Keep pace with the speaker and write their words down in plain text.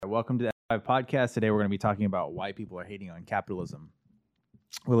welcome to the F5 podcast. Today we're going to be talking about why people are hating on capitalism.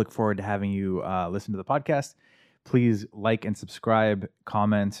 We look forward to having you listen to the podcast. Please like and subscribe,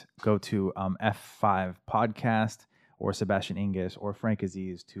 comment, go to F5 Podcast or Sabastian Enges or Frank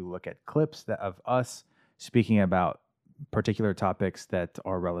Aziz to look at clips of us speaking about particular topics that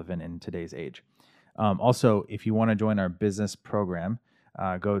are relevant in today's age. Also, if you want to join our business program,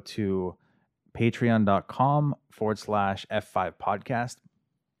 go to patreon.com/F5 podcast.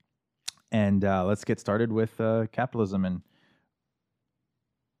 And let's get started with capitalism. And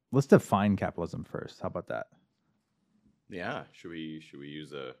let's define capitalism first. How about that? Yeah. Should we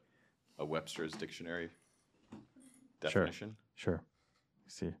use a Webster's dictionary definition? Sure.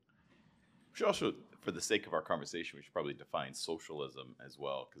 Let's see. We should also, for the sake of our conversation, we should probably define socialism as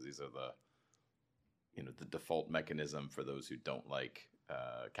well, because these are the default mechanism for those who don't like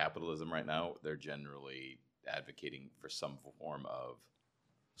capitalism right now. They're generally advocating for some form of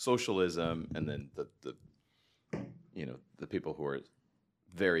socialism, and then the people who are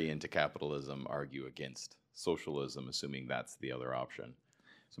very into capitalism argue against socialism, assuming that's the other option.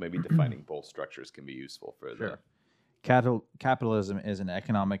 So maybe defining both structures can be useful for Sure. Capitalism is an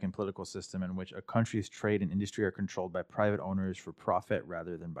economic and political system in which a country's trade and industry are controlled by private owners for profit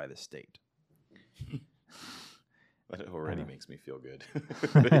rather than by the state. That already makes me feel good.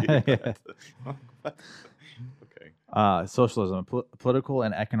 Okay. Socialism, a political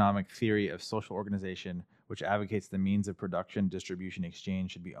and economic theory of social organization which advocates the means of production, distribution,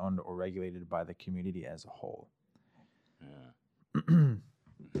 exchange should be owned or regulated by the community as a whole. Yeah.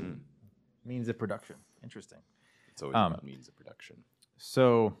 Means of production. Interesting. It's always about means of production.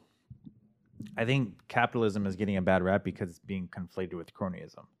 So I think capitalism is getting a bad rap because it's being conflated with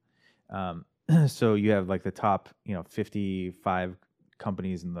cronyism. So you have like the top, 55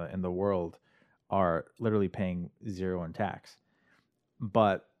 companies in the world are literally paying zero in tax.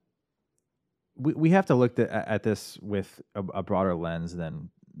 But we have to look at this with a broader lens than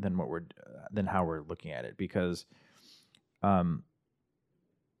how we're looking at it, because how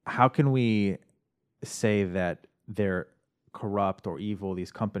can we say that they're corrupt or evil,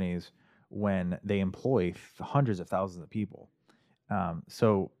 these companies, when they employ hundreds of thousands of people?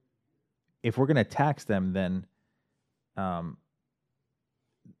 So if we're going to tax them, then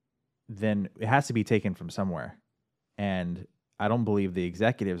it has to be taken from somewhere. And I don't believe the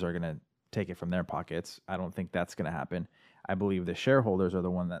executives are going to take it from their pockets. I don't think that's going to happen. I believe the shareholders are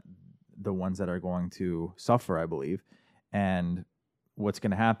the ones that are going to suffer, I believe. And what's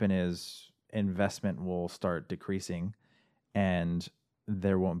going to happen is investment will start decreasing and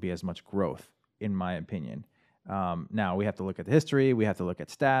there won't be as much growth, in my opinion. Now, we have to look at the history, we have to look at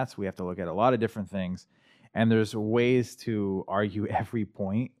stats, we have to look at a lot of different things. And there's ways to argue every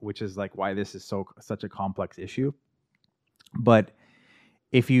point, which is like why this is such a complex issue. But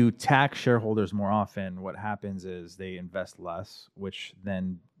if you tax shareholders more often, what happens is they invest less, which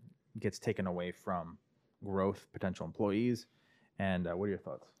then gets taken away from growth, potential employees. And what are your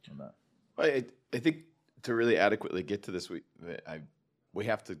thoughts on that? I think to really adequately get to this, we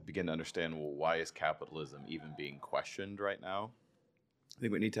have to begin to understand, well, why is capitalism even being questioned right now? I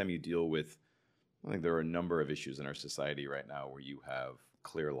think anytime you deal with, I think there are a number of issues in our society right now where you have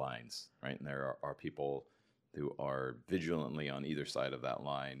clear lines, right? And there are people who are vigilantly on either side of that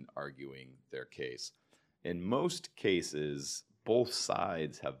line arguing their case. In most cases, both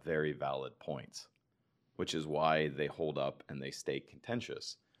sides have very valid points, which is why they hold up and they stay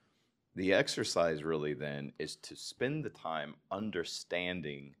contentious. The exercise really then is to spend the time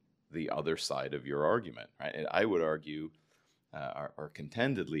understanding the other side of your argument, right? And I would argue, or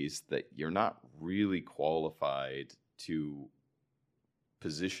contend at least, that you're not really qualified to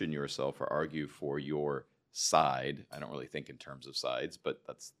position yourself or argue for your side. I don't really think in terms of sides, but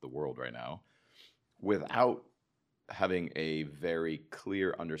that's the world right now, without having a very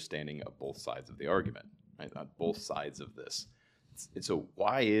clear understanding of both sides of the argument, right? On both sides of this. And so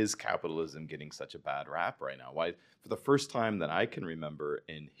why is capitalism getting such a bad rap right now? Why, for the first time that I can remember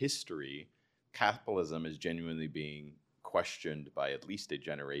in history, capitalism is genuinely being questioned by at least a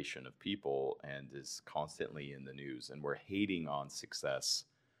generation of people and is constantly in the news. And we're hating on success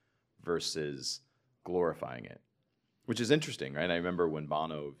versus glorifying it, which is interesting, right? I remember when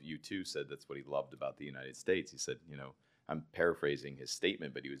Bono of U2 said that's what he loved about the United States. He said, I'm paraphrasing his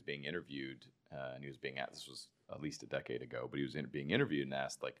statement, but he was being interviewed and he was being asked, this was at least a decade ago, but he was being interviewed and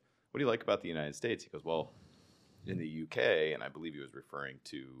asked, like, what do you like about the United States? He goes, well, in the UK, and I believe he was referring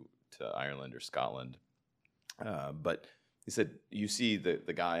to Ireland or Scotland, but he said, you see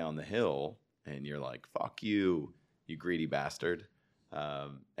the guy on the hill and you're like, fuck you, you greedy bastard.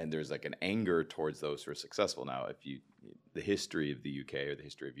 And there's like an anger towards those who are successful. Now, if you the history of the UK or the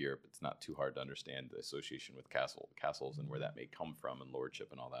history of Europe, it's not too hard to understand the association with castles and where that may come from and lordship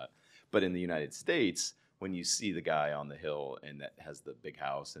and all that. But in the United States, when you see the guy on the hill and that has the big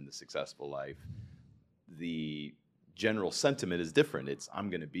house and the successful life, the general sentiment is different. It's, I'm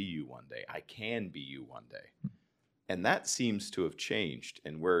going to be you one day. I can be you one day. And that seems to have changed.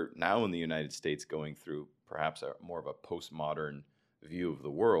 And we're now in the United States going through perhaps more of a postmodern view of the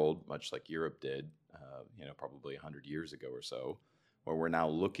world, much like Europe did, probably 100 years ago or so, where we're now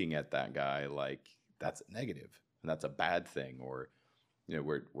looking at that guy like that's negative and that's a bad thing, or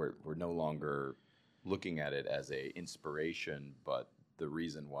we're no longer looking at it as a inspiration, but the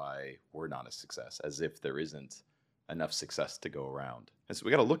reason why we're not a success, as if there isn't enough success to go around. And so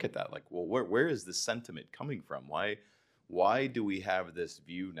we got to look at that like, well, where is this sentiment coming from? Why do we have this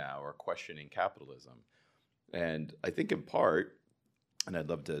view now or questioning capitalism? And I think in part, and I'd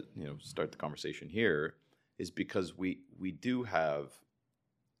love to start the conversation here, is because we do have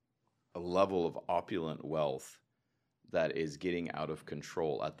a level of opulent wealth that is getting out of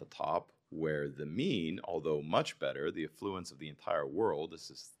control at the top, where the mean, although much better, the affluence of the entire world, this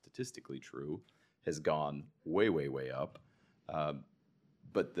is statistically true, has gone way, way, way up.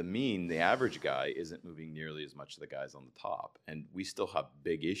 But the mean, the average guy, isn't moving nearly as much as the guys on the top. And we still have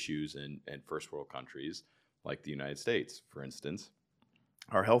big issues in first world countries like the United States, for instance.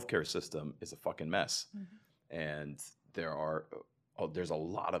 Our healthcare system is a fucking mess. Mm-hmm. And there's a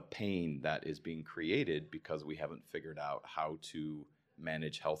lot of pain that is being created because we haven't figured out how to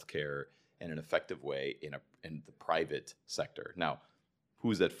manage healthcare in an effective way in the private sector. Now,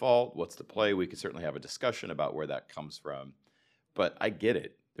 who's at fault? What's the play? We could certainly have a discussion about where that comes from. But I get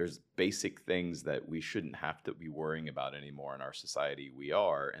it. There's basic things that we shouldn't have to be worrying about anymore in our society. We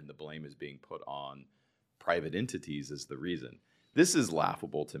are, and the blame is being put on private entities as the reason. This is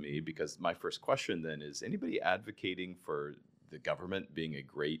laughable to me because my first question then is, anybody advocating for the government being a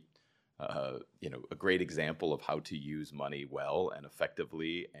great example of how to use money well and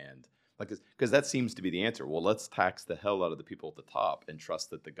effectively, and because that seems to be the answer. Well, let's tax the hell out of the people at the top and trust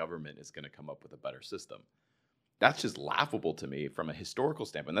that the government is going to come up with a better system. That's just laughable to me from a historical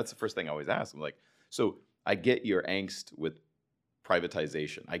standpoint. That's the first thing I always ask. I'm like, so I get your angst with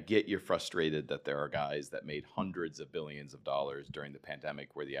privatization. I get you're frustrated that there are guys that made hundreds of billions of dollars during the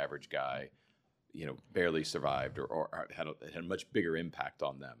pandemic where the average guy, barely survived or had a much bigger impact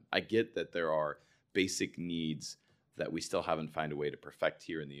on them. I get that there are basic needs that we still haven't found a way to perfect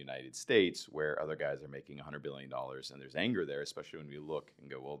here in the United States, where other guys are making $100 billion, and there's anger there, especially when we look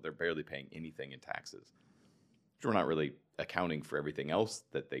and go, well, they're barely paying anything in taxes. We're not really accounting for everything else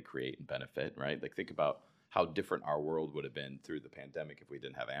that they create and benefit, right? Like, think about how different our world would have been through the pandemic if we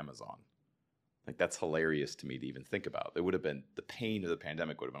didn't have Amazon. Like, that's hilarious to me to even think about. It would have been, the pain of the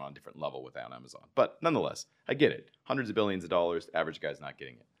pandemic would have been on a different level without Amazon. But nonetheless, I get it. Hundreds of billions of dollars, the average guy's not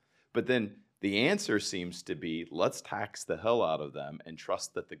getting it. But then the answer seems to be, let's tax the hell out of them and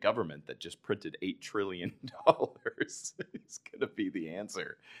trust that the government that just printed $8 trillion is going to be the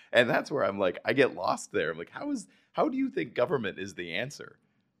answer. And that's where I'm like, I get lost there. I'm like, how do you think government is the answer?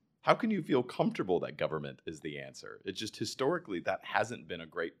 How can you feel comfortable that government is the answer? It's just historically that hasn't been a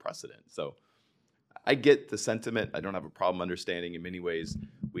great precedent. So I get the sentiment. I don't have a problem understanding. In many ways,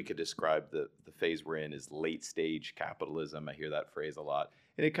 we could describe the phase we're in as late stage capitalism. I hear that phrase a lot.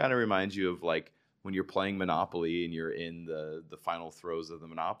 And it kind of reminds you of like when you're playing Monopoly and you're in the final throes of the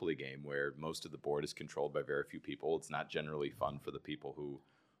Monopoly game, where most of the board is controlled by very few people. It's not generally fun for the people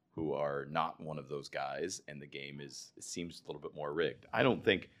who are not one of those guys, and the game it seems a little bit more rigged. I don't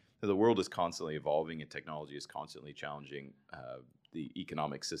think the world is constantly evolving and technology is constantly challenging the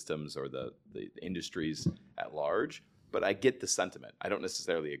economic systems or the industries at large. But I get the sentiment. I don't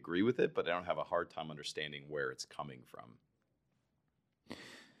necessarily agree with it, but I don't have a hard time understanding where it's coming from.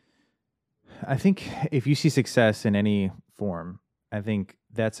 I think if you see success in any form, I think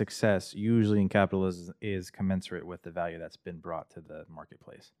that success usually in capitalism is commensurate with the value that's been brought to the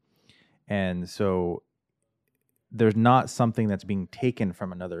marketplace. And so there's not something that's being taken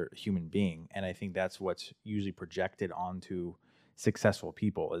from another human being. And I think that's what's usually projected onto successful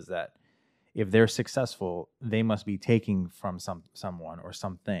people, is that if they're successful, they must be taking from someone or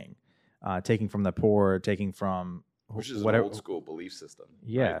something, taking from the poor, taking from which is whatever, an old school belief system.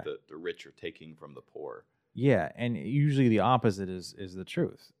 Yeah, right? The rich are taking from the poor. Yeah, and usually the opposite is the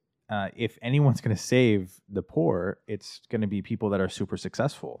truth. If anyone's going to save the poor, it's going to be people that are super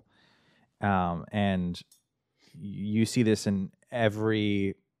successful, and you see this in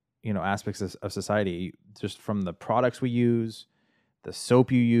every aspects of society, just from the products we use, the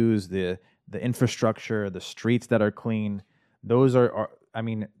soap you use, the infrastructure, the streets that are clean. Those are I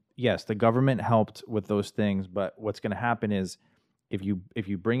mean, yes, the government helped with those things, but what's going to happen is if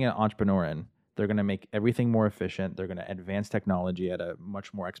you bring an entrepreneur in, they're going to make everything more efficient. They're going to advance technology at a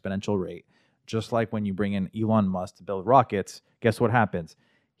much more exponential rate. Just like when you bring in Elon Musk to build rockets, guess what happens?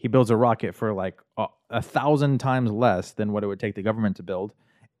 He builds a rocket for like 1,000 times less than what it would take the government to build,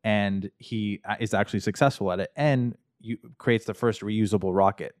 and he is actually successful at it, and creates the first reusable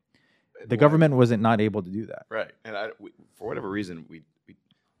rocket. The government wasn't not able to do that. Right. And for whatever reason,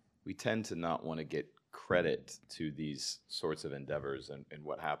 we tend to not want to get credit to these sorts of endeavors, and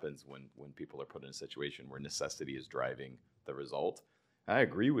what happens when people are put in a situation where necessity is driving the result. I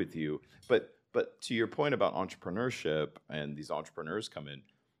agree with you, but to your point about entrepreneurship and these entrepreneurs come in,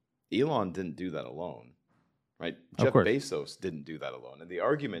 Elon didn't do that alone, right? Jeff Bezos didn't do that alone. And the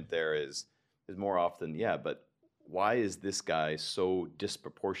argument there is more often, yeah, but why is this guy so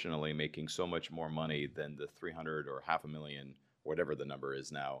disproportionately making so much more money than the 300 or 500,000, whatever the number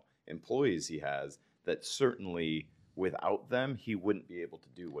is now, employees he has, that certainly without them, he wouldn't be able to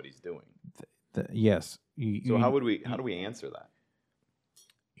do what he's doing? Yes. So how do we answer that?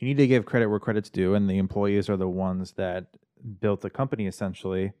 You need to give credit where credit's due, and the employees are the ones that built the company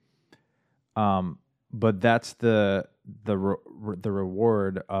essentially. But that's the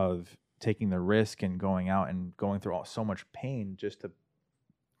reward of taking the risk and going out and going through so much pain just to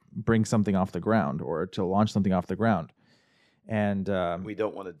bring something off the ground or to launch something off the ground. And we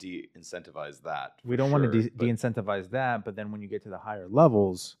don't want to de-incentivize that. We don't want to de-incentivize that. But then when you get to the higher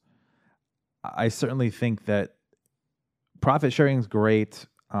levels, I certainly think that profit sharing is great.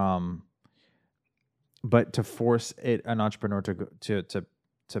 But to force an entrepreneur to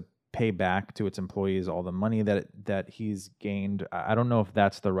pay back to its employees all the money that he's gained, I don't know if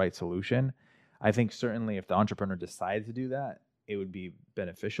that's the right solution. I think certainly if the entrepreneur decides to do that, it would be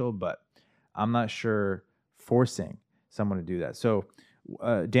beneficial, but I'm not sure forcing someone to do that. So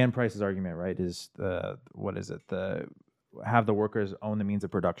Dan Price's argument, right, is have the workers own the means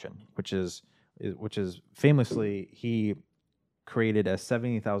of production, which is famously he created a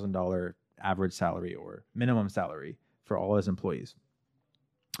 $70,000 average salary or minimum salary for all his employees.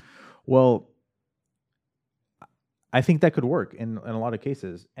 Well, I think that could work in a lot of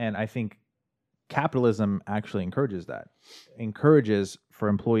cases. And I think capitalism actually encourages for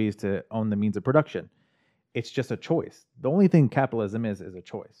employees to own the means of production. It's just a choice. The only thing capitalism is a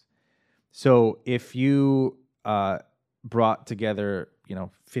choice. So if you brought together,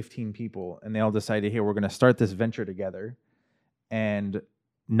 15 people and they all decided, hey, we're going to start this venture together, and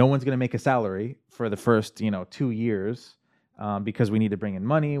no one's going to make a salary for the first, 2 years, because we need to bring in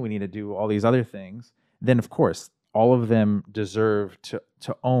money, we need to do all these other things, then of course, all of them deserve to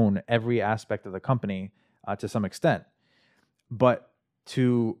own every aspect of the company to some extent. But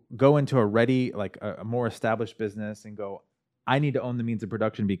to go into a more established business and go, I need to own the means of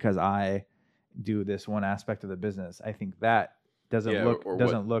production because I do this one aspect of the business, I think that doesn't look. Or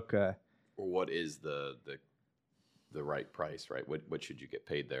what is the right price, right? What should you get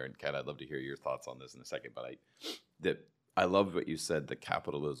paid there? And Kat, I'd love to hear your thoughts on this in a second. But I love what you said, that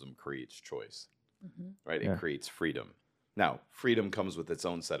capitalism creates choice, right? Yeah. It creates freedom. Now, freedom comes with its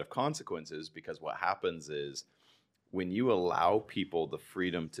own set of consequences, because what happens is when you allow people the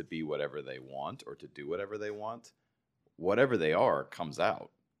freedom to be whatever they want or to do whatever they want, whatever they are comes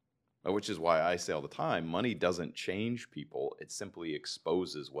out, which is why I say all the time, money doesn't change people. It simply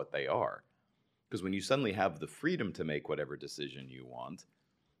exposes what they are. Because when you suddenly have the freedom to make whatever decision you want,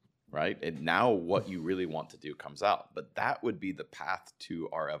 right? And now what you really want to do comes out. But that would be the path to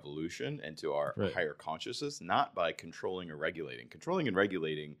our evolution and to our higher consciousness, not by controlling or regulating. Controlling and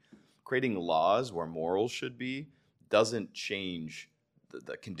regulating, creating laws where morals should be, doesn't change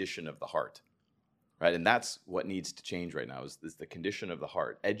the condition of the heart, right? And that's what needs to change right now is the condition of the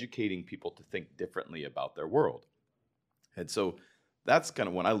heart, educating people to think differently about their world. And so that's kind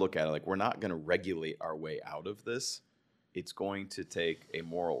of when I look at it, like, we're not going to regulate our way out of this. It's going to take a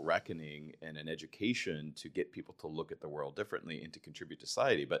moral reckoning and an education to get people to look at the world differently and to contribute to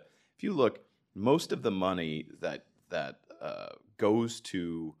society. But if you look, most of the money that goes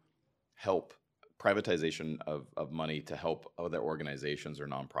to help privatization of money to help other organizations or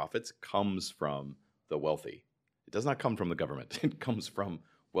nonprofits comes from the wealthy. It does not come from the government. It comes from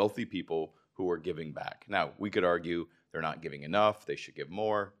wealthy people who are giving back. Now, we could argue they're not giving enough, they should give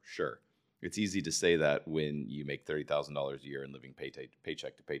more. Sure. It's easy to say that when you make $30,000 a year and living paycheck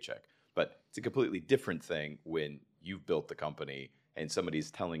to paycheck. But it's a completely different thing when you've built the company and somebody's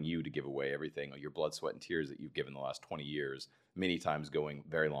telling you to give away everything, your blood, sweat, and tears that you've given the last 20 years, many times going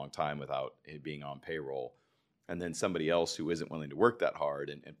very long time without it being on payroll. And then somebody else who isn't willing to work that hard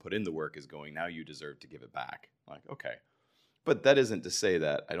and put in the work is going, now you deserve to give it back. Like, okay. But that isn't to say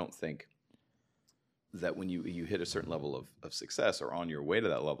that I don't think that when you hit a certain level of success or on your way to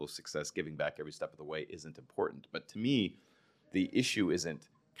that level of success, giving back every step of the way isn't important. But to me, the issue isn't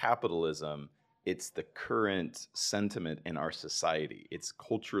capitalism, it's the current sentiment in our society. It's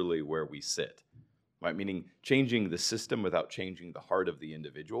culturally where we sit, right? Meaning changing the system without changing the heart of the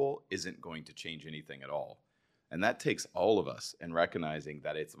individual isn't going to change anything at all. And that takes all of us and recognizing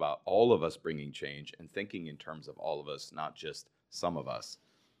that it's about all of us bringing change and thinking in terms of all of us, not just some of us.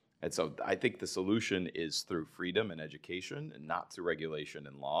 And so I think the solution is through freedom and education and not through regulation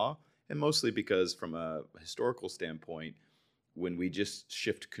and law. And mostly because from a historical standpoint, when we just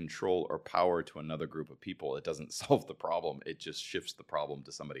shift control or power to another group of people, it doesn't solve the problem. It just shifts the problem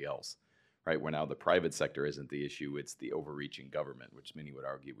to somebody else, right? Where now the private sector isn't the issue, it's the overreaching government, which many would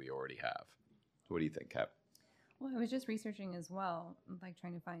argue we already have. What do you think, Cap? Well, I was just researching as well, like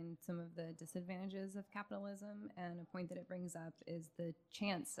trying to find some of the disadvantages of capitalism. And a point that it brings up is the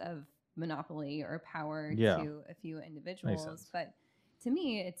chance of monopoly or power to a few individuals. But to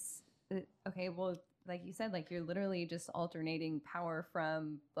me, it's okay, well, like you said, like you're literally just alternating power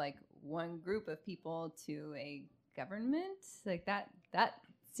from like one group of people to a government. Like that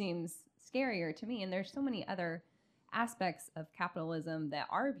seems scarier to me. And there's so many other aspects of capitalism that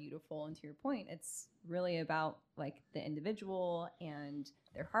are beautiful. And to your point, it's really about like the individual and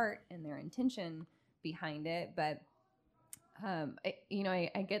their heart and their intention behind it. But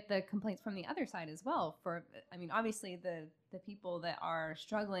I get the complaints from the other side as well. Obviously the people that are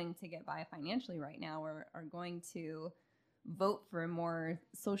struggling to get by financially right now are going to vote for a more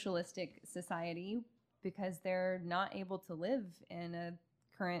socialistic society because they're not able to live in a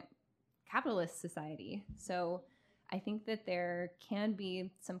current capitalist society. So I think that there can be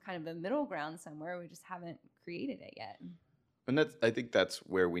some kind of a middle ground somewhere. We just haven't created it yet. And I think that's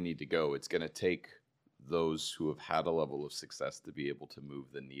where we need to go. It's going to take those who have had a level of success to be able to move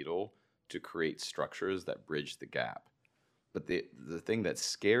the needle to create structures that bridge the gap. But the thing that's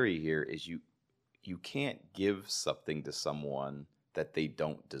scary here is you can't give something to someone that they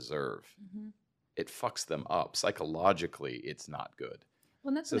don't deserve. Mm-hmm. It fucks them up. Psychologically, it's not good. Well,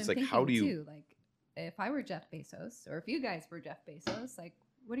 and that's so what I'm thinking how do you too. Like, if I were Jeff Bezos, or if you guys were Jeff Bezos, like,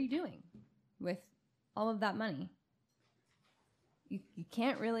 what are you doing with all of that money? You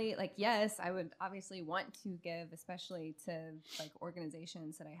can't really, like, yes, I would obviously want to give, especially to, like,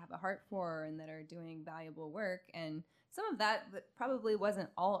 organizations that I have a heart for and that are doing valuable work. And some of that probably wasn't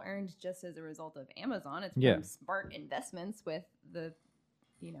all earned just as a result of Amazon. It's from smart investments with the,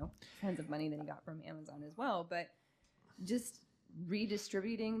 tons of money that he got from Amazon as well. But just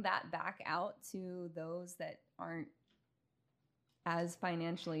redistributing that back out to those that aren't as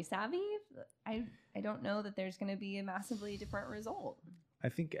financially savvy, I don't know that there's going to be a massively different result. I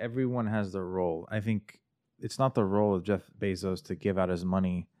think everyone has their role. I think it's not the role of Jeff Bezos to give out his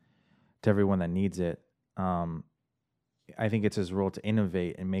money to everyone that needs it. I think it's his role to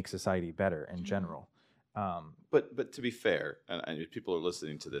innovate and make society better in general. But to be fair, and if people are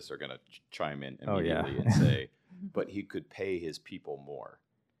listening to this are going to chime in immediately and say, but he could pay his people more.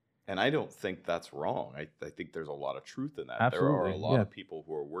 And I don't think that's wrong. I think there's a lot of truth in that. Absolutely. There are a lot of people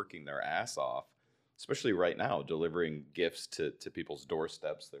who are working their ass off, especially right now, delivering gifts to people's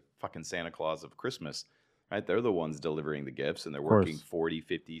doorsteps. They're fucking Santa Claus of Christmas, right? They're the ones delivering the gifts, and they're working 40,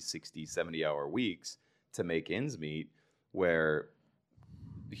 50, 60, 70-hour weeks to make ends meet, where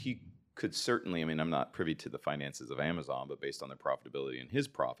he could certainly, I'm not privy to the finances of Amazon, but based on their profitability and his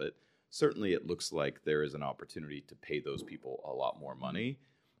profit, certainly it looks like there is an opportunity to pay those people a lot more money.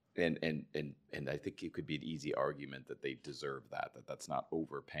 And I think it could be an easy argument that they deserve that's not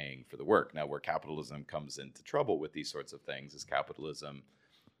overpaying for the work. Now, where capitalism comes into trouble with these sorts of things is capitalism,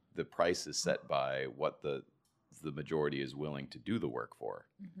 the price is set by what the majority is willing to do the work for,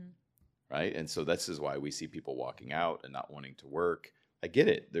 right? And so this is why we see people walking out and not wanting to work. I get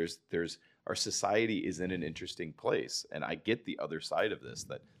it. There's our society is in an interesting place, and I get the other side of this,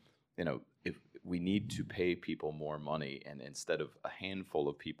 that if we need to pay people more money, and instead of a handful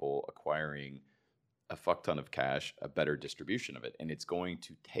of people acquiring a fuck ton of cash, a better distribution of it. And it's going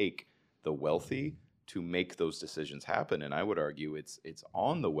to take the wealthy to make those decisions happen. And I would argue it's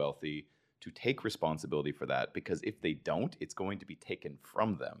on the wealthy to take responsibility for that, because if they don't, it's going to be taken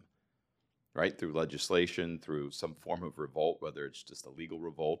from them, right? Through legislation, through some form of revolt, whether it's just a legal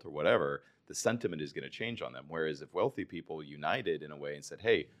revolt or whatever, the sentiment is going to change on them. Whereas if wealthy people united in a way and said,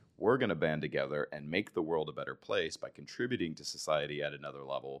 hey, we're going to band together and make the world a better place by contributing to society at another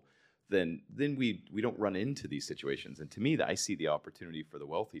level, then we don't run into these situations. And to me, I see the opportunity for the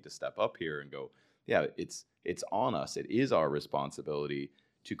wealthy to step up here and go, yeah, it's on us. It is our responsibility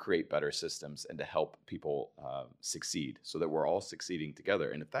to create better systems and to help people succeed so that we're all succeeding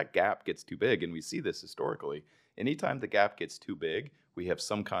together. And if that gap gets too big, and we see this historically, anytime the gap gets too big, we have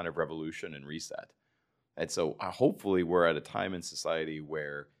some kind of revolution and reset. And so hopefully we're at a time in society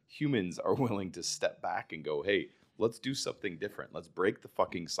where humans are willing to step back and go, hey, let's do something different. Let's break the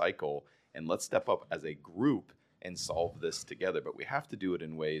fucking cycle and let's step up as a group and solve this together. But we have to do it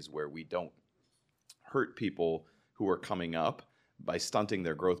in ways where we don't hurt people who are coming up by stunting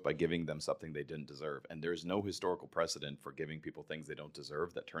their growth by giving them something they didn't deserve. And there's no historical precedent for giving people things they don't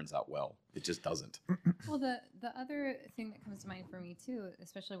deserve that turns out well. It just doesn't. Well, the other thing that comes to mind for me too,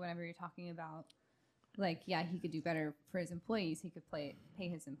 especially whenever you're talking about, like, yeah, he could do better for his employees. He could pay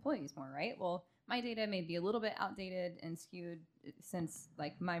his employees more, right? Well, my data may be a little bit outdated and skewed since,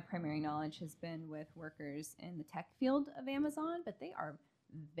 like, my primary knowledge has been with workers in the tech field of Amazon, but they are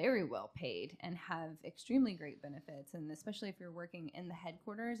very well paid and have extremely great benefits. And especially if you're working in the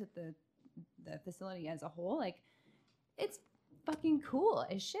headquarters at the facility as a whole, like, it's fucking cool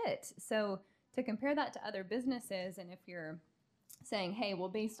as shit. So to compare that to other businesses, and if you're saying, hey, well,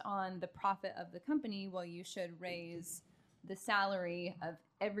 based on the profit of the company, well, you should raise the salary of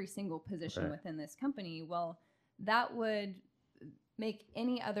every single position within this company, well, that would make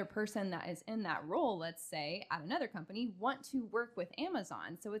any other person that is in that role, let's say, at another company, want to work with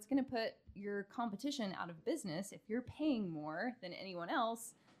Amazon. So it's going to put your competition out of business if you're paying more than anyone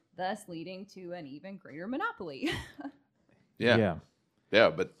else, thus leading to an even greater monopoly. Yeah,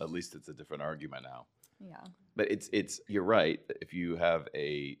 but at least it's a different argument now. Yeah. But it's you're right. If you have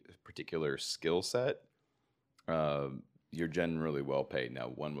a particular skill set, you're generally well paid. Now,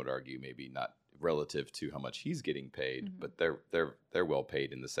 one would argue maybe not relative to how much he's getting paid, but they're well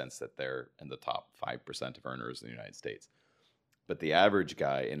paid in the sense that they're in the top 5% of earners in the United States. But the average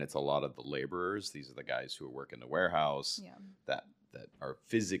guy, and it's a lot of the laborers, these are the guys who work in the warehouse that are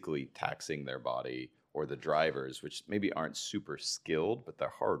physically taxing their body, or the drivers, which maybe aren't super skilled, but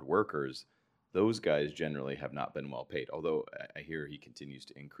they're hard workers. Those guys generally have not been well paid, although I hear he continues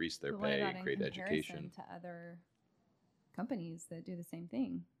to increase their pay and create education. To other companies that do the same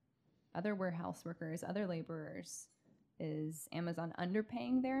thing, other warehouse workers, other laborers, is Amazon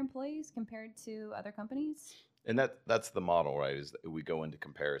underpaying their employees compared to other companies? And that's the model, right? Is that we go into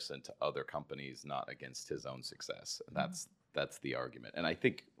comparison to other companies, not against his own success. And that's the argument. And I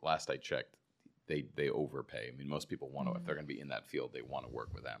think last I checked, they overpay. I mean, most people want to, if they're going to be in that field, they want to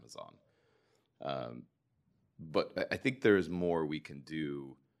work with Amazon. But I think there's more we can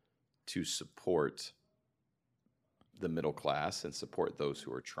do to support the middle class and support those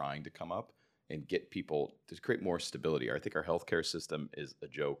who are trying to come up and get people to create more stability. I think our healthcare system is a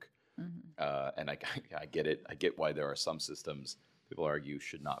joke. And I get it. I get why there are some systems people argue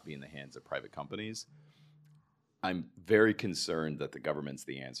should not be in the hands of private companies. I'm very concerned that the government's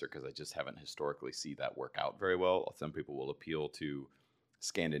the answer, because I just haven't historically seen that work out very well. Some people will appeal to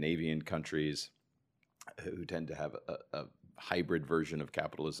Scandinavian countries who tend to have a hybrid version of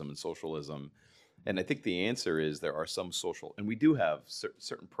capitalism and socialism. And I think the answer is there are some social, and we do have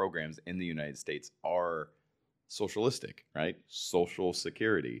certain programs in the United States are socialistic, right? Social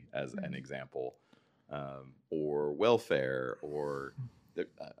security, as an example, or welfare, or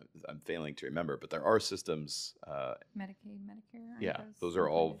I'm failing to remember, but there are systems. Medicaid, Medicare. Yeah, those are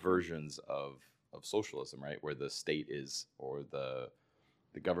all versions of socialism, right? Where the state is, or the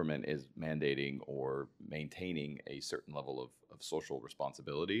government is mandating or maintaining a certain level of social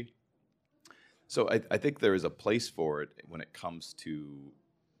responsibility. So I think there is a place for it when it comes to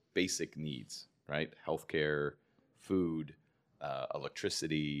basic needs, right? Healthcare, food,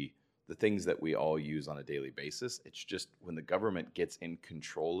 electricity, the things that we all use on a daily basis. It's just when the government gets in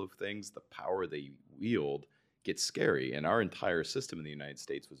control of things, the power they wield gets scary. And our entire system in the United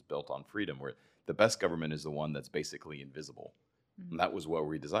States was built on freedom, where the best government is the one that's basically invisible. And that was what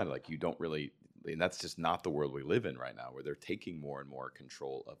we designed. Like, you don't really, and that's just not the world we live in right now, where they're taking more and more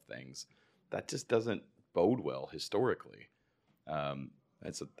control of things. That just doesn't bode well historically.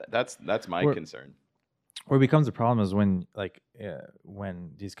 That's my concern. Where it becomes a problem is when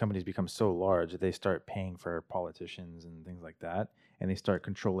these companies become so large, they start paying for politicians and things like that, and they start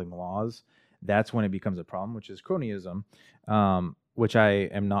controlling laws. That's when it becomes a problem, which is cronyism, which I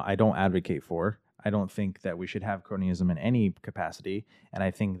don't advocate for. I don't think that we should have cronyism in any capacity, and I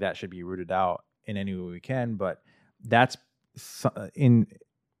think that should be rooted out in any way we can. But that's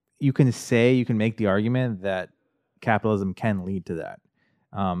you can make the argument that capitalism can lead to that.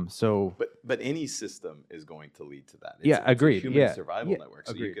 But any system is going to lead to that. Agreed. It's a human survival network.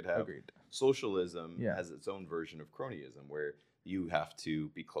 So agreed, you could have socialism has its own version of cronyism, where you have to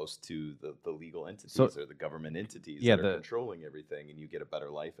be close to the legal entities or the government entities Yeah, that are controlling everything, and you get a better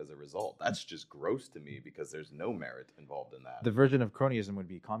life as a result. That's just gross to me because there's no merit involved in that. the version of cronyism would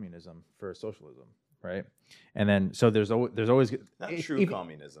be communism for socialism, right? And then so there's always Not true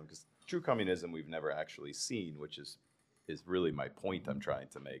communism, because true communism we've never actually seen, which is really my point I'm trying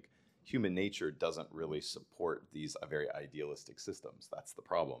to make. Human nature doesn't really support these very idealistic systems. That's the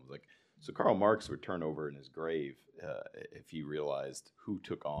problem. Like, so Karl Marx would turn over in his grave if he realized who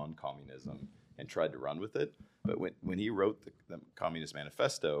took on communism and tried to run with it. But when he wrote the Communist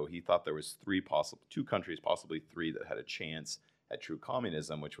Manifesto, he thought there was two countries, possibly three, that had a chance at true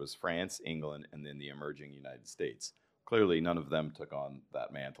communism, which was France, England, and then the emerging United States. Clearly, none of them took on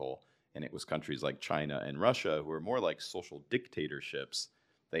that mantle, and it was countries like China and Russia who are more like social dictatorships.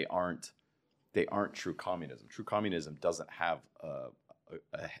 They aren't true communism. True communism doesn't have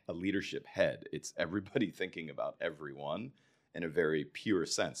a leadership head. It's everybody thinking about everyone in a very pure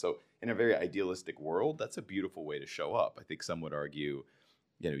sense. So in a very idealistic world, that's a beautiful way to show up. I think some would argue,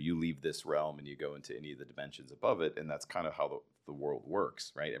 you leave this realm and you go into any of the dimensions above it, and that's kind of how the world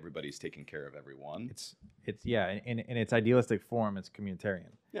works, right? Everybody's taking care of everyone. It's in its idealistic form, it's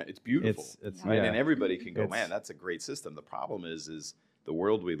communitarian. Yeah, it's beautiful. It's right? And everybody can go, man, that's a great system. The problem is the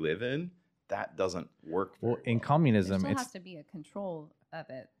world we live in, that doesn't work very well. In communism, there still has to be a control of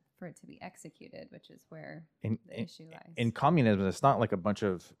it for it to be executed, which is where the issue lies. In communism, it's not like a bunch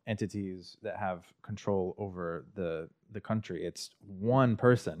of entities that have control over the country. It's one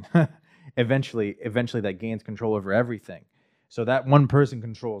person eventually that gains control over everything. So that one person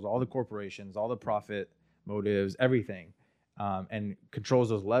controls all the corporations, all the profit motives, everything, and controls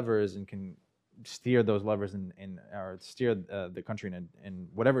those levers and can steer those levers or steer the country in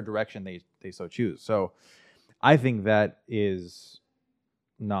whatever direction they so choose. So I think that is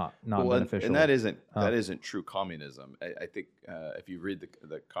not beneficial. And that isn't true communism. I think if you read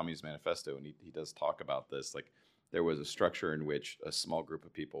the Communist Manifesto, and he does talk about this, like there was a structure in which a small group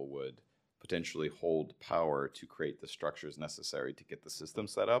of people would potentially hold power to create the structures necessary to get the system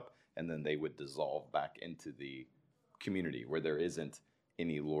set up, and then they would dissolve back into the community where there isn't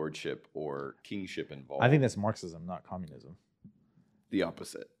any lordship or kingship involved. I think that's Marxism, not communism. The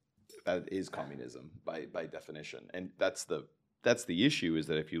opposite. That is communism by definition. And that's the issue, is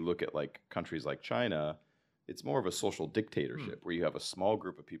that if you look at like countries like China, it's more of a social dictatorship where you have a small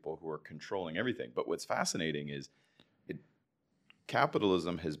group of people who are controlling everything. But what's fascinating is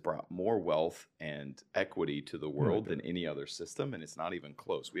capitalism has brought more wealth and equity to the world than any other system, and it's not even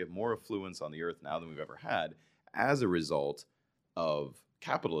close. We have more affluence on the earth now than we've ever had as a result of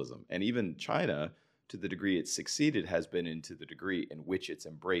capitalism. And even China, to the degree it's succeeded, has been into the degree in which it's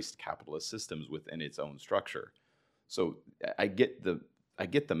embraced capitalist systems within its own structure. So I get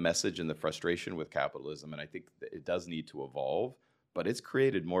the message and the frustration with capitalism, and I think that it does need to evolve, but it's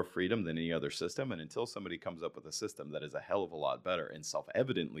created more freedom than any other system. And until somebody comes up with a system that is a hell of a lot better and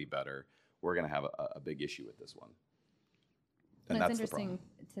self-evidently better, we're going to have a big issue with this one. And that's interesting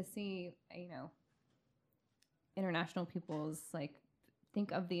to see, international peoples like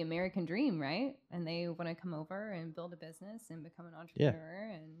think of the American dream, right? And they want to come over and build a business and become an entrepreneur.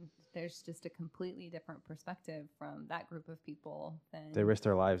 Yeah. And there's just a completely different perspective from that group of people than they risk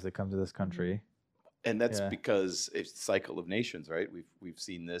their lives to come to this country. And that's because it's the cycle of nations, right? We've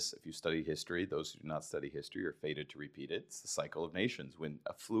seen this. If you study history, those who do not study history are fated to repeat it. It's the cycle of nations. When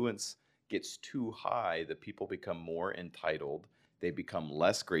affluence gets too high, the people become more entitled. They become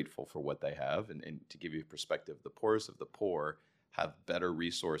less grateful for what they have. And to give you a perspective, the poorest of the poor have better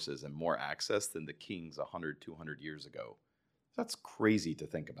resources and more access than the kings 100, 200 years ago. That's crazy to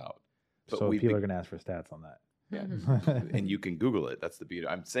think about. But so people are going to ask for stats on that. Yeah, and you can Google it. That's the beauty.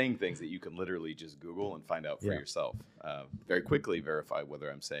 I'm saying things that you can literally just Google and find out for yourself. Very quickly verify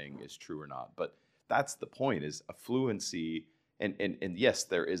whether I'm saying is true or not. But that's the point, is affluency. And yes,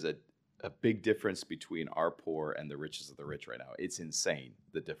 there is a big difference between our poor and the richest of the rich right now. It's insane,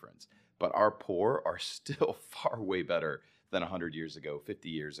 the difference. But our poor are still far way better than 100 years ago, 50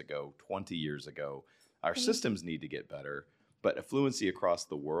 years ago, 20 years ago. Our systems need to get better. But affluency across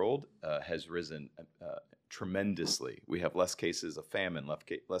the world has risen tremendously. We have less cases of famine,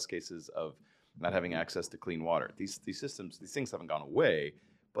 less cases of not having access to clean water. These systems, these things haven't gone away,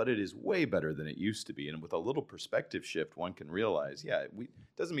 but it is way better than it used to be. And with a little perspective shift, one can realize,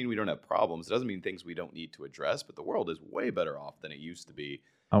 doesn't mean we don't have problems. It doesn't mean things we don't need to address, but the world is way better off than it used to be,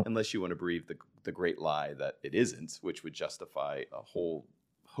 unless you want to believe the great lie that it isn't, which would justify a whole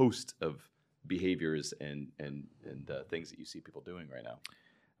host of behaviors and things that you see people doing right now.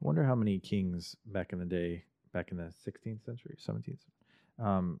 I wonder how many kings back in the day, back in the 16th century,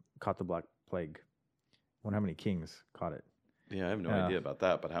 17th, caught the Black Plague. I wonder how many kings caught it. Yeah, I have no idea about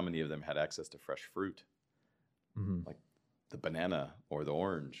that. But how many of them had access to fresh fruit, like the banana or the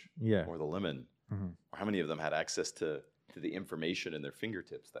orange, or the lemon? Or how many of them had access to the information in their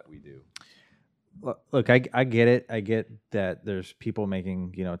fingertips that we do? Look, I get it. I get that there's people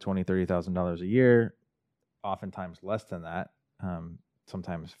making, $20,000-$30,000 a year, oftentimes less than that,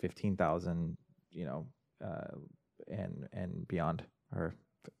 sometimes 15,000, and beyond, or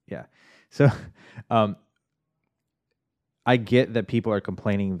yeah. So, I get that people are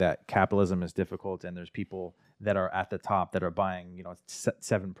complaining that capitalism is difficult, and there's people that are at the top that are buying,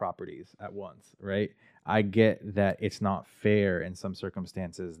 7 properties at once, right? I get that it's not fair in some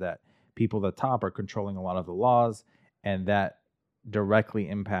circumstances that people at the top are controlling a lot of the laws, and that directly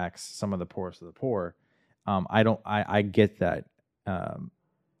impacts some of the poorest of the poor. I get that.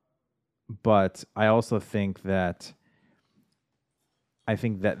 But I also think that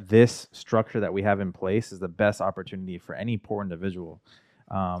this structure that we have in place is the best opportunity for any poor individual.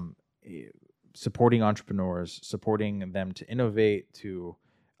 Supporting entrepreneurs, supporting them to innovate, to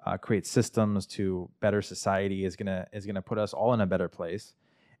create systems to better society is gonna put us all in a better place.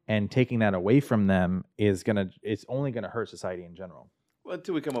 And taking that away from them it's only gonna hurt society in general. Well,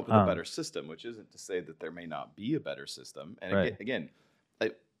 until we come up with a better system, which isn't to say that there may not be a better system. And Right. again,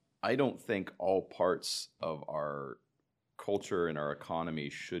 I don't think all parts of our culture and our economy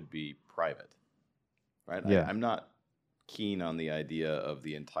should be private, right? Yeah. I'm not keen on the idea of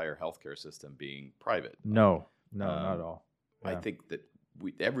the entire healthcare system being private. No, not at all. I think that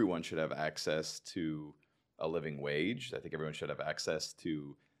everyone should have access to a living wage. I think everyone should have access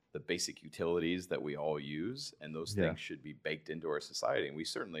to the basic utilities that we all use, and those things should be baked into our society. And we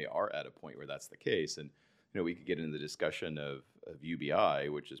certainly are at a point where that's the case. And we could get into the discussion of UBI,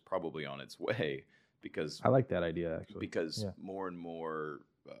 which is probably on its way, because I like that idea, actually. Because more and more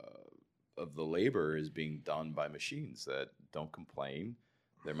of the labor is being done by machines that don't complain.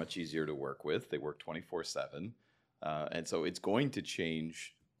 They're much easier to work with. They work 24/7. And so it's going to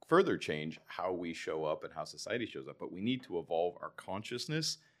further change how we show up and how society shows up. But we need to evolve our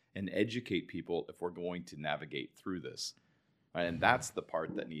consciousness and educate people if we're going to navigate through this. Right? And that's the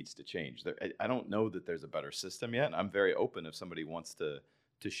part that needs to change. I don't know that there's a better system yet. I'm very open if somebody wants to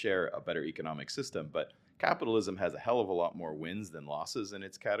share a better economic system. But capitalism has a hell of a lot more wins than losses in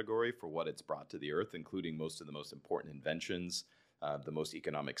its category for what it's brought to the earth, including most of the most important inventions, the most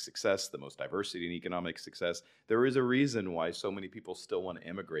economic success, the most diversity in economic success. There is a reason why so many people still want to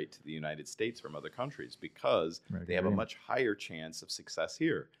immigrate to the United States from other countries, because they have a much higher chance of success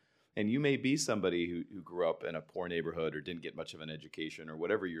here. And you may be somebody who grew up in a poor neighborhood or didn't get much of an education or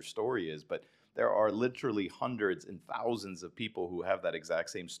whatever your story is, but there are literally hundreds and thousands of people who have that exact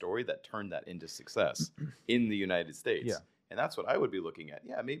same story that turned that into success in the United States. Yeah. And that's what I would be looking at.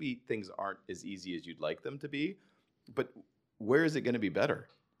 Yeah, maybe things aren't as easy as you'd like them to be, but where is it going to be better?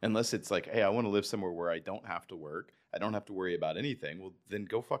 Unless it's like, hey, I want to live somewhere where I don't have to work, I don't have to worry about anything. Well, then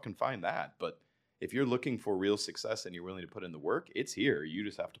go fucking find that. But if you're looking for real success and you're willing to put in the work, it's here. You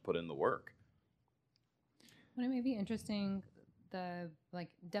just have to put in the work. Well, it may be interesting, the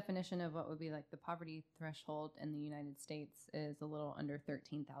definition of what would be the poverty threshold in the United States is a little under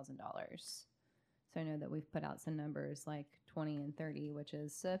 $13,000. So I know that we've put out some numbers like 20 and 30, which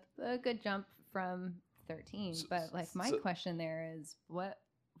is a good jump from 13. But my question there is, what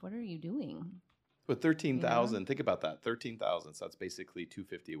are you doing? But 13,000, think about that. 13,000. So that's basically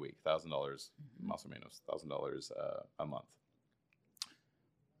 $250 a week, $1,000, más o menos, $1,000 a month.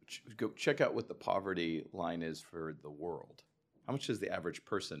 Go check out what the poverty line is for the world. How much does the average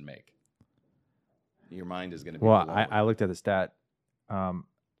person make? Your mind is going to be. Well, I looked at the stat.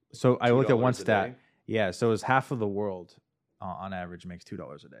 So I looked at one stat. Yeah, so it's half of the world on average makes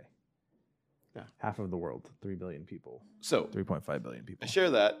 $2 a day. Yeah, half of the world, 3 billion people. So 3.5 billion people. I share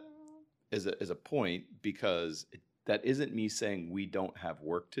that as a point because that isn't me saying we don't have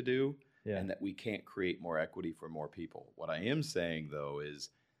work to do and that we can't create more equity for more people. What I am saying, though, is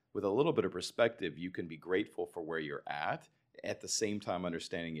with a little bit of perspective, you can be grateful for where you're at the same time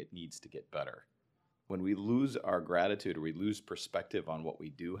understanding it needs to get better. When we lose our gratitude or we lose perspective on what we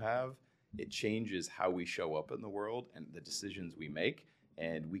do have, it changes how we show up in the world and the decisions we make,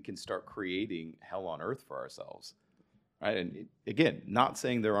 and we can start creating hell on earth for ourselves. Right? And again, not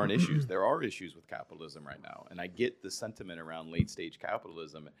saying there aren't issues. There are issues with capitalism right now. And I get the sentiment around late stage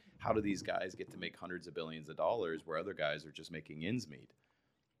capitalism. How do these guys get to make hundreds of billions of dollars where other guys are just making ends meet?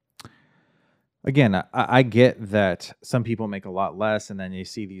 Again, I get that some people make a lot less, and then you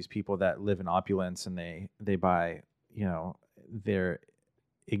see these people that live in opulence and they buy, they're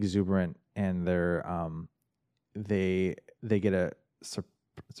exuberant and they get a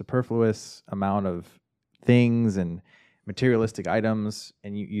superfluous amount of things, and materialistic items,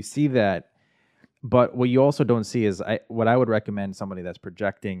 and you see that. But what you also don't see is what I would recommend somebody that's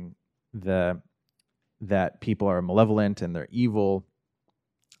projecting that people are malevolent and they're evil.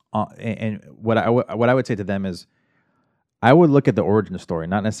 And what I would say to them is, I would look at the origin story,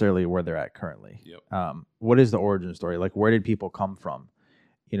 not necessarily where they're at currently. Yep. What is the origin story? Like, where did people come from?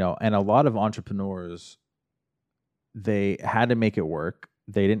 And a lot of entrepreneurs, they had to make it work.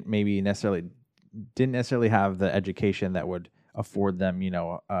 They didn't necessarily have the education that would afford them,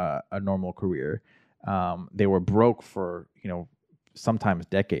 a normal career. They were broke for, sometimes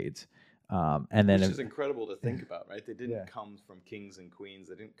decades. And then Which is incredible to think about, right? They didn't come from kings and queens.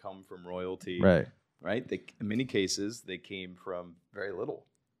 They didn't come from royalty. Right. Right? In many cases, they came from very little.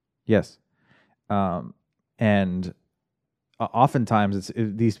 Yes. And oftentimes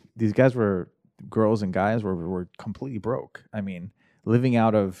these guys girls and guys were completely broke. I mean, living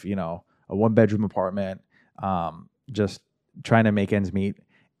out of, a 1-bedroom apartment, just trying to make ends meet,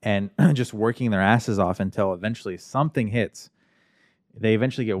 and just working their asses off until eventually something hits. They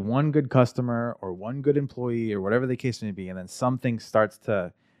eventually get one good customer or one good employee or whatever the case may be, and then something starts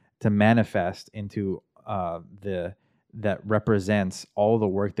to manifest into that represents all the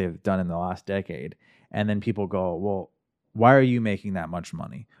work they've done in the last decade. And then people go, well, why are you making that much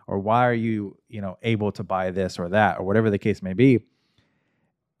money? Or why are you, able to buy this or that, or whatever the case may be?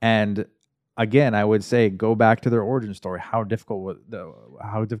 And again, I would say go back to their origin story. How difficult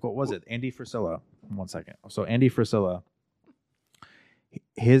was it? Andy Frisella. 1 second. So Andy Frisella,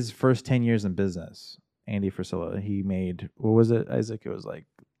 his first 10 years in business, Andy Frisella, he made, what was it, Isaac? It was like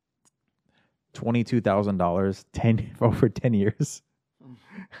 $22,000 over 10 years.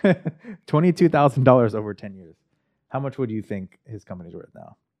 $22,000 over 10 years. How much would you think his company's worth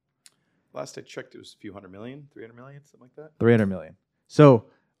now? Last I checked, it was a few $100 million, $300 million, something like that. 300 million. So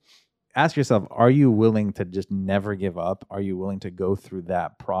ask yourself, are you willing to just never give up? Are you willing to go through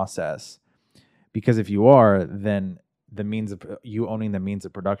that process? Because if you are, then you owning the means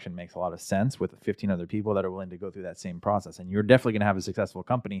of production makes a lot of sense with 15 other people that are willing to go through that same process. And you're definitely going to have a successful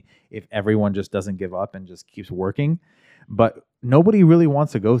company if everyone just doesn't give up and just keeps working. But nobody really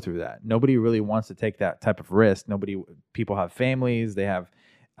wants to go through that. Nobody really wants to take that type of risk. People have families, they have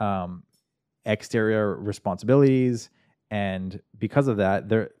exterior responsibilities. And because of that,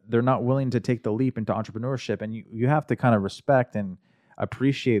 they're not willing to take the leap into entrepreneurship. And you have to kind of respect and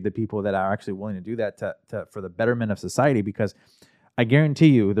appreciate the people that are actually willing to do that for the betterment of society. Because I guarantee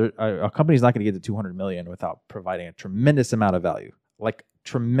you, a company's not going to get to 200 million without providing a tremendous amount of value, like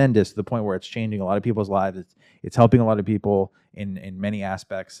tremendous, to the point where it's changing a lot of people's lives. It's helping a lot of people in many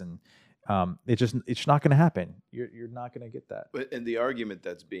aspects, and it's not going to happen. You're not going to get that. And the argument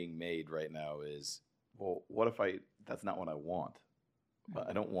that's being made right now is, well, what if that's not what I want?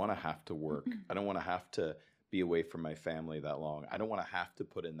 I don't want to have to work. I don't want to have to be away from my family that long. I don't want to have to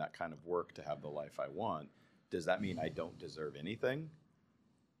put in that kind of work to have the life I want. Does that mean I don't deserve anything?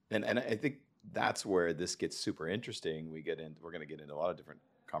 And I think that's where this gets super interesting. We're going to get into a lot of different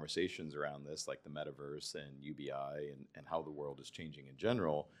conversations around this, like the metaverse and UBI and how the world is changing in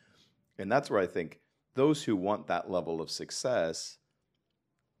general. And that's where I think those who want that level of success,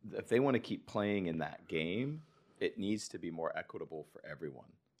 if they want to keep playing in that game, it needs to be more equitable for everyone.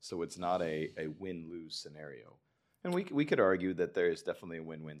 So it's not a win-lose scenario. And we could argue that there is definitely a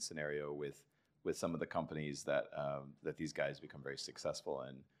win-win scenario with some of the companies that these guys become very successful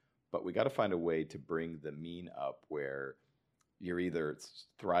in. But we got to find a way to bring the mean up where you're either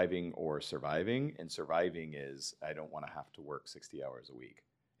thriving or surviving. And surviving is, I don't want to have to work 60 hours a week.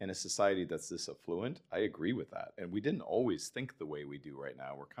 In a society that's this affluent, I agree with that. And we didn't always think the way we do right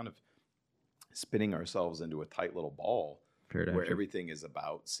now. We're kind of spinning ourselves into a tight little ball where everything is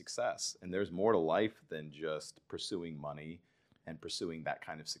about success. And there's more to life than just pursuing money and pursuing that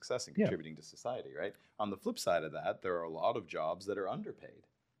kind of success and contributing to society, right? On the flip side of that, there are a lot of jobs that are underpaid.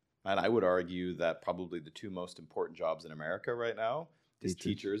 And I would argue that probably the two most important jobs in America right now is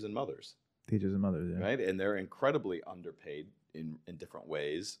teachers and mothers. Teachers and mothers, yeah. Right? And they're incredibly underpaid in different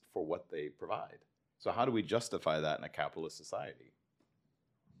ways for what they provide. So how do we justify that in a capitalist society?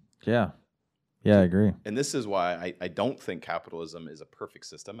 Yeah. Yeah, I agree. And this is why I don't think capitalism is a perfect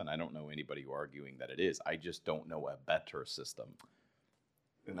system, and I don't know anybody who arguing that it is. I just don't know a better system.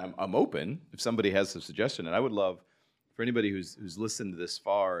 And I'm open if somebody has a suggestion, and I would love, for anybody who's listened this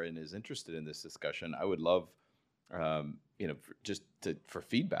far and is interested in this discussion, I would love, for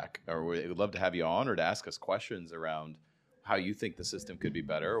feedback, or we would love to have you on or to ask us questions around how you think the system could be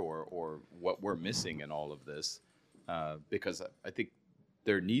better, or what we're missing in all of this, because I think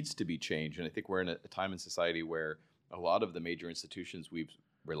there needs to be change. And I think we're in a time in society where a lot of the major institutions we've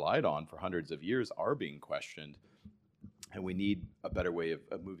relied on for hundreds of years are being questioned. and we need a better way of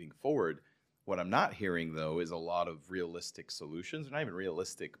moving forward. What I'm not hearing, though, is a lot of realistic solutions, not even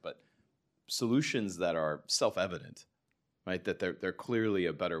realistic, but solutions that are self-evident, right? That they're clearly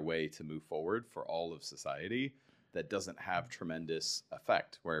a better way to move forward for all of society that doesn't have tremendous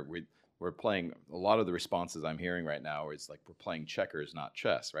effect. Where we're playing, a lot of the responses I'm hearing right now is like we're playing checkers, not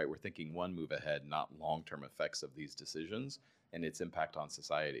chess, right? We're thinking one move ahead, not long-term effects of these decisions and its impact on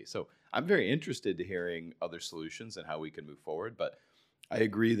society. So I'm very interested to hearing other solutions and how we can move forward. But I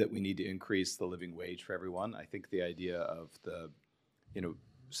agree that we need to increase the living wage for everyone. I think the idea of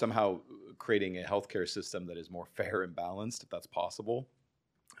somehow creating a healthcare system that is more fair and balanced, if that's possible,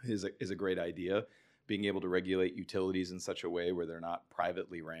 is a great idea. Being able to regulate utilities in such a way where they're not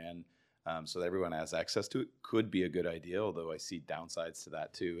privately ran, so that everyone has access to it, could be a good idea, although I see downsides to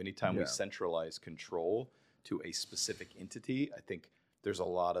that too. Anytime we centralize control to a specific entity, I think there's a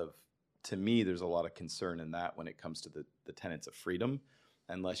lot of concern in that when it comes to the tenets of freedom,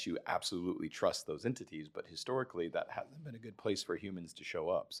 unless you absolutely trust those entities. But historically, that hasn't been a good place for humans to show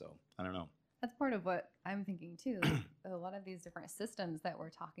up. So I don't know. That's part of what I'm thinking too. Like, a lot of these different systems that we're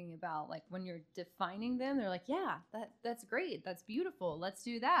talking about, like when you're defining them, they're like, yeah, that's great. That's beautiful. Let's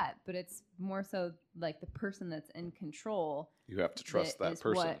do that. But it's more so like the person that's in control. You have to trust that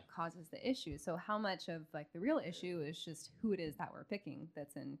person. What causes the issue. So how much of like the real issue is just who it is that we're picking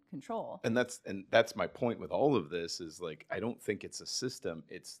that's in control. And that's my point with all of this is like, I don't think it's a system.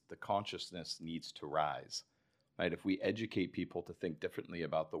 It's the consciousness needs to rise. Right? If we educate people to think differently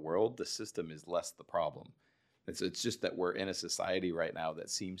about the world, the system is less the problem. It's just that we're in a society right now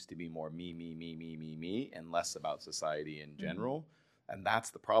that seems to be more me, and less about society in general. Mm-hmm. And that's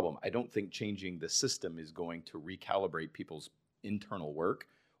the problem. I don't think changing the system is going to recalibrate people's internal work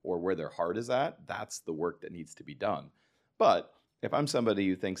or where their heart is at. That's the work that needs to be done. But if I'm somebody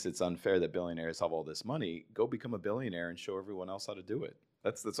who thinks it's unfair that billionaires have all this money, go become a billionaire and show everyone else how to do it.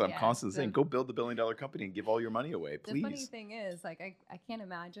 That's what I'm constantly saying. Go build the $1 billion company and give all your money away, please. The funny thing is, like, I can't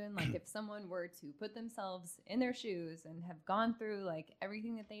imagine, like, if someone were to put themselves in their shoes and have gone through, like,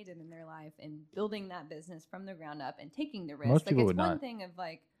 everything that they did in their life and building that business from the ground up and taking the risk. Most people would it's one not. thing of,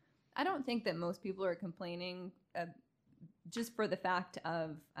 like, I don't think that most people are complaining just for the fact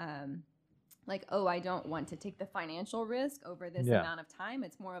of, like, oh, I don't want to take the financial risk over this amount of time.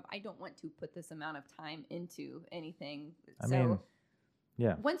 It's more of, I don't want to put this amount of time into anything.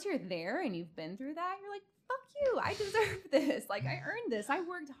 Once you're there and you've been through that, you're like, fuck you. I deserve this. Like, I earned this. I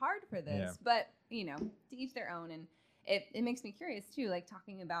worked hard for this. Yeah. But, to each their own. And it makes me curious, too, like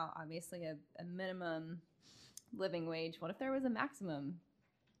talking about, obviously, a minimum living wage. What if there was a maximum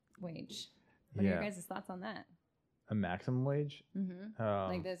wage? What are your guys' thoughts on that? A maximum wage? Mm-hmm.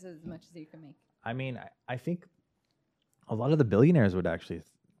 Like, this is as much as you can make. I mean, I think a lot of the billionaires would actually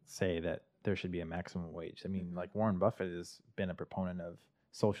say that there should be a maximum wage. I mean, like Warren Buffett has been a proponent of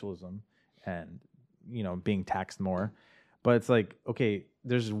socialism and, being taxed more. But it's like, okay,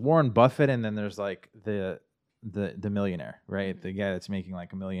 there's Warren Buffett and then there's like the millionaire, right? Mm-hmm. The guy that's making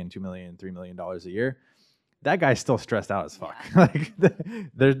like $1 million, $2 million, $3 million a year. That guy's still stressed out as fuck. Yeah. Like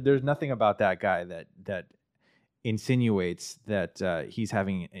there's nothing about that guy that insinuates that he's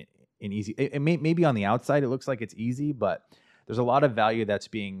having an easy. It maybe on the outside it looks like it's easy, but there's a lot of value that's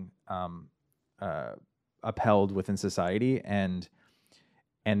being upheld within society, and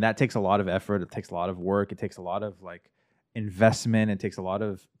that takes a lot of effort. It takes a lot of work. It takes a lot of like investment. It takes a lot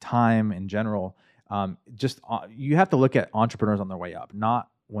of time in general. You have to look at entrepreneurs on their way up, not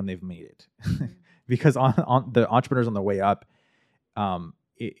when they've made it, because on the entrepreneurs on their way up,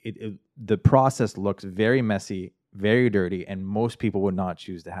 the process looks very messy, very dirty, and most people would not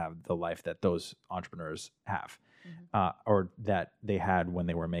choose to have the life that those entrepreneurs have, or that they had when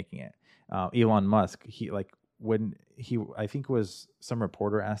they were making it. Elon Musk, I think it was some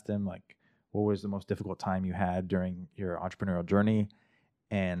reporter asked him like, what was the most difficult time you had during your entrepreneurial journey?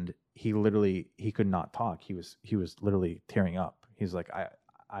 And he could not talk. He was literally tearing up. He's like,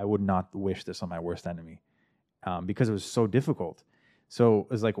 I would not wish this on my worst enemy, because it was so difficult. So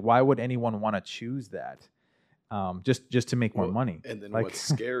it's like, why would anyone want to choose that? Just to make more money. And then what's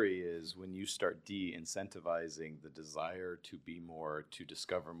scary is when you start de-incentivizing the desire to be more, to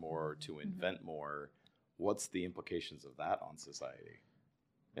discover more, to invent more, what's the implications of that on society?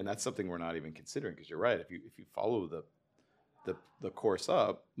 And that's something we're not even considering, because you're right. If you follow the course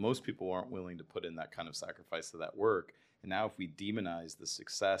up, most people aren't willing to put in that kind of sacrifice to that work. And now if we demonize the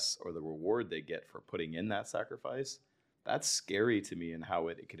success or the reward they get for putting in that sacrifice, that's scary to me, and how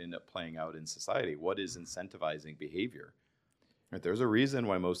it could end up playing out in society. What is incentivizing behavior? Right? There's a reason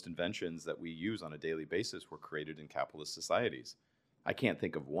why most inventions that we use on a daily basis were created in capitalist societies. I can't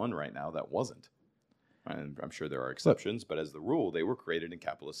think of one right now that wasn't. And I'm sure there are exceptions, but as the rule, they were created in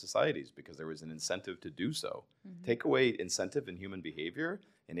capitalist societies because there was an incentive to do so. Take away incentive in human behavior,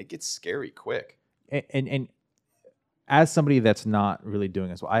 and it gets scary quick. And as somebody that's not really doing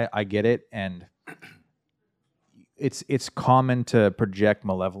this, I get it, and it's common to project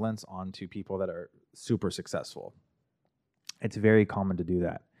malevolence onto people that are super successful. It's very common to do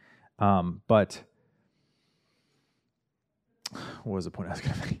that. But what was the point I was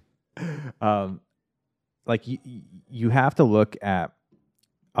going to make? Like you have to look at,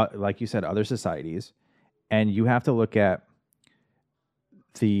 like you said, other societies, and you have to look at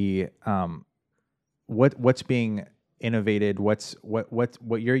the what's being innovated, what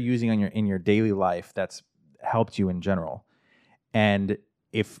you're using in your daily life that's helped you in general. And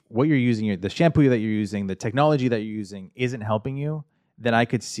if what you're using, the shampoo that you're using, the technology that you're using isn't helping you, then I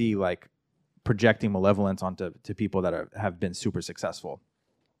could see like projecting malevolence onto people that have been super successful.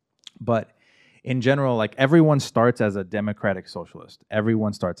 But in general, like everyone starts as a democratic socialist.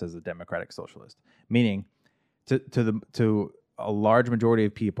 Everyone starts as a democratic socialist, meaning to a large majority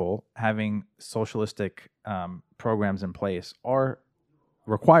of people, having socialistic programs in place are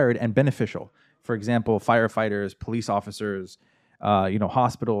required and beneficial. For example, firefighters, police officers,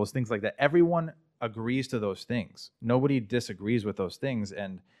 hospitals, things like that. Everyone agrees to those things. Nobody disagrees with those things.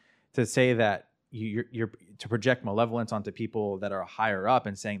 And to say that you're to project malevolence onto people that are higher up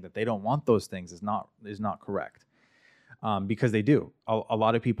and saying that they don't want those things is not correct, because they do. A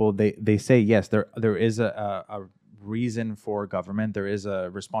lot of people they say yes, there is a reason for government. There is a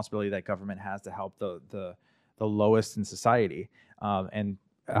responsibility that government has to help the lowest in society, and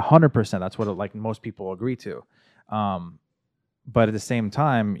 100% that's what like most people agree to. But at the same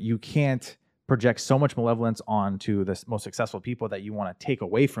time, you can't project so much malevolence onto the most successful people that you want to take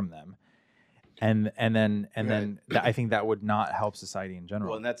away from them. And then I think that would not help society in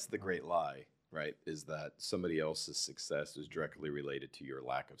general. Well, and that's the great lie, right? Is that somebody else's success is directly related to your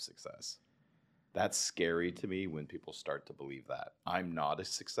lack of success. That's scary to me when people start to believe that. I'm not a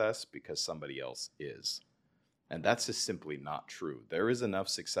success because somebody else is. And that's just simply not true. There is enough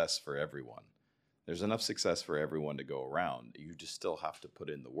success for everyone. There's enough success for everyone to go around. You just still have to put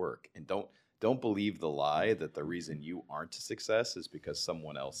in the work. And don't believe the lie that the reason you aren't a success is because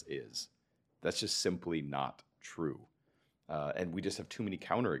someone else is. That's just simply not true. And we just have too many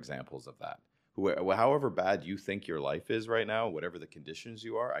counterexamples of that. However bad you think your life is right now, whatever the conditions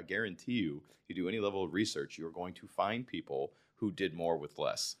you are, I guarantee you do any level of research, you're going to find people who did more with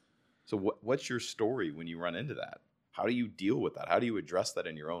less. So what's your story when you run into that? How do you deal with that? How do you address that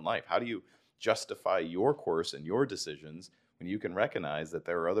in your own life? How do you justify your course and your decisions when you can recognize that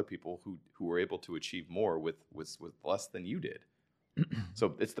there are other people who were able to achieve more with less than you did?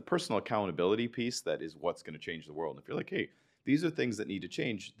 So it's the personal accountability piece that is what's going to change the world. And if you're like, hey, these are things that need to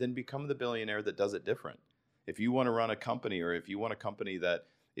change, then become the billionaire that does it different. If you want to run a company, or if you want a company that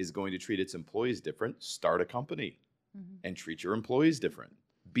is going to treat its employees different, start a company and treat your employees different.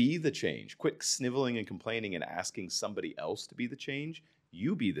 Be the change. Quit sniveling and complaining and asking somebody else to be the change.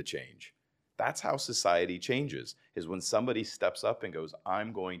 You be the change. That's how society changes, is when somebody steps up and goes,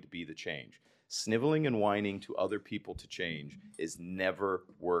 I'm going to be the change. Sniveling and whining to other people to change is never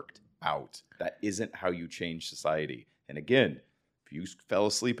worked out. That isn't how you change society. And again, if you fell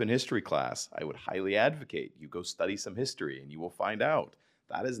asleep in history class, I would highly advocate you go study some history, and you will find out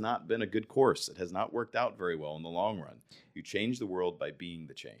that has not been a good course. It has not worked out very well in the long run. You change the world by being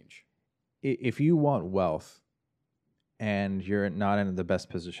the change. If you want wealth and you're not in the best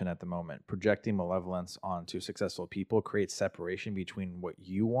position at the moment, projecting malevolence onto successful people creates separation between what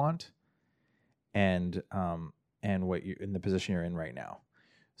you want and what you in the position you're in right now.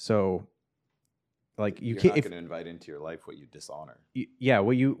 So, like you're not going to invite into your life what you dishonor.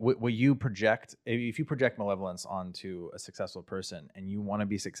 What you project. If you project malevolence onto a successful person and you want to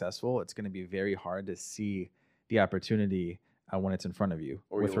be successful, it's going to be very hard to see the opportunity when it's in front of you.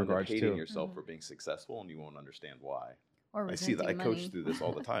 Or with regards to hating yourself for being successful, and you won't understand why. Or I see that. I coach through this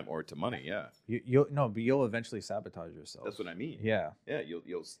all the time. Or to money, yeah. But you'll eventually sasabotage yourself. That's what I mean. Yeah. Yeah.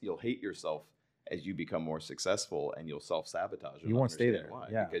 You'll hate yourself as you become more successful, and you'll self-sabotage. You won't stay there. Why?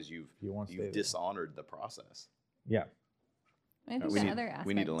 Yeah. Because you've dishonored the process. Yeah. I think the other aspect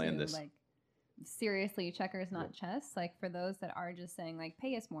we need to land too, this. like, seriously, checkers, not chess. Like, for those that are just saying, like,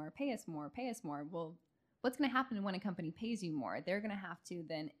 pay us more, pay us more, pay us more. Well, what's going to happen when a company pays you more? They're going to have to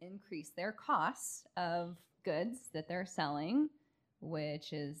then increase their costs of goods that they're selling,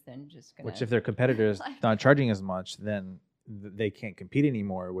 which is then just going to... Which, if their competitors not charging as much, then they can't compete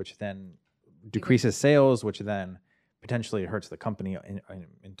anymore, which then decreases sales, which then potentially hurts the company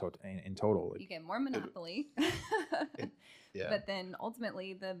in total. You get more monopoly. Yeah. But then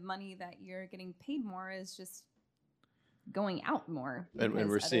ultimately, the money that you're getting paid more is just going out more. And because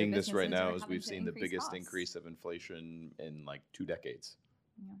we're other seeing this right businesses are now as having we've to seen the increase biggest costs. increase of inflation in like 2 decades,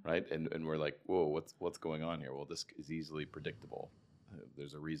 Yeah. right? And we're like, whoa, what's going on here? Well, this is easily predictable.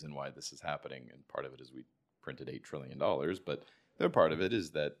 There's a reason why this is happening, and part of it is we printed $8 trillion, but the other part of it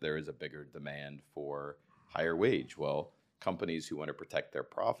is that there is a bigger demand for higher wage. Well, companies who want to protect their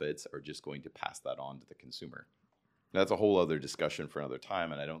profits are just going to pass that on to the consumer. That's a whole other discussion for another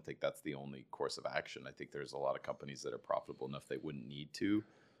time, and I don't think that's the only course of action. I think there's a lot of companies that are profitable enough they wouldn't need to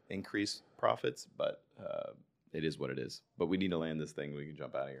increase profits, but it is what it is. But we need to land this thing. We can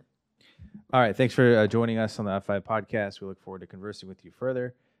jump out of here. All right. Thanks for joining us on the F5 podcast. We look forward to conversing with you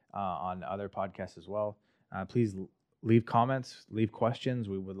further on other podcasts as well. Please leave comments, leave questions.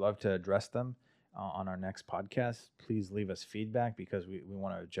 We would love to address them on our next podcast. Please leave us feedback because we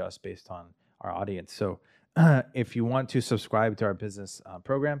want to adjust based on our audience. So if you want to subscribe to our business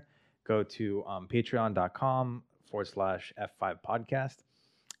program, go to patreon.com/F5 podcast.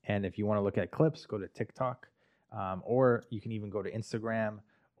 And if you want to look at clips, go to TikTok, or you can even go to Instagram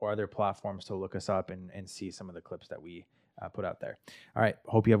or other platforms to look us up and see some of the clips that we put out there. All right.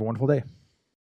 Hope you have a wonderful day.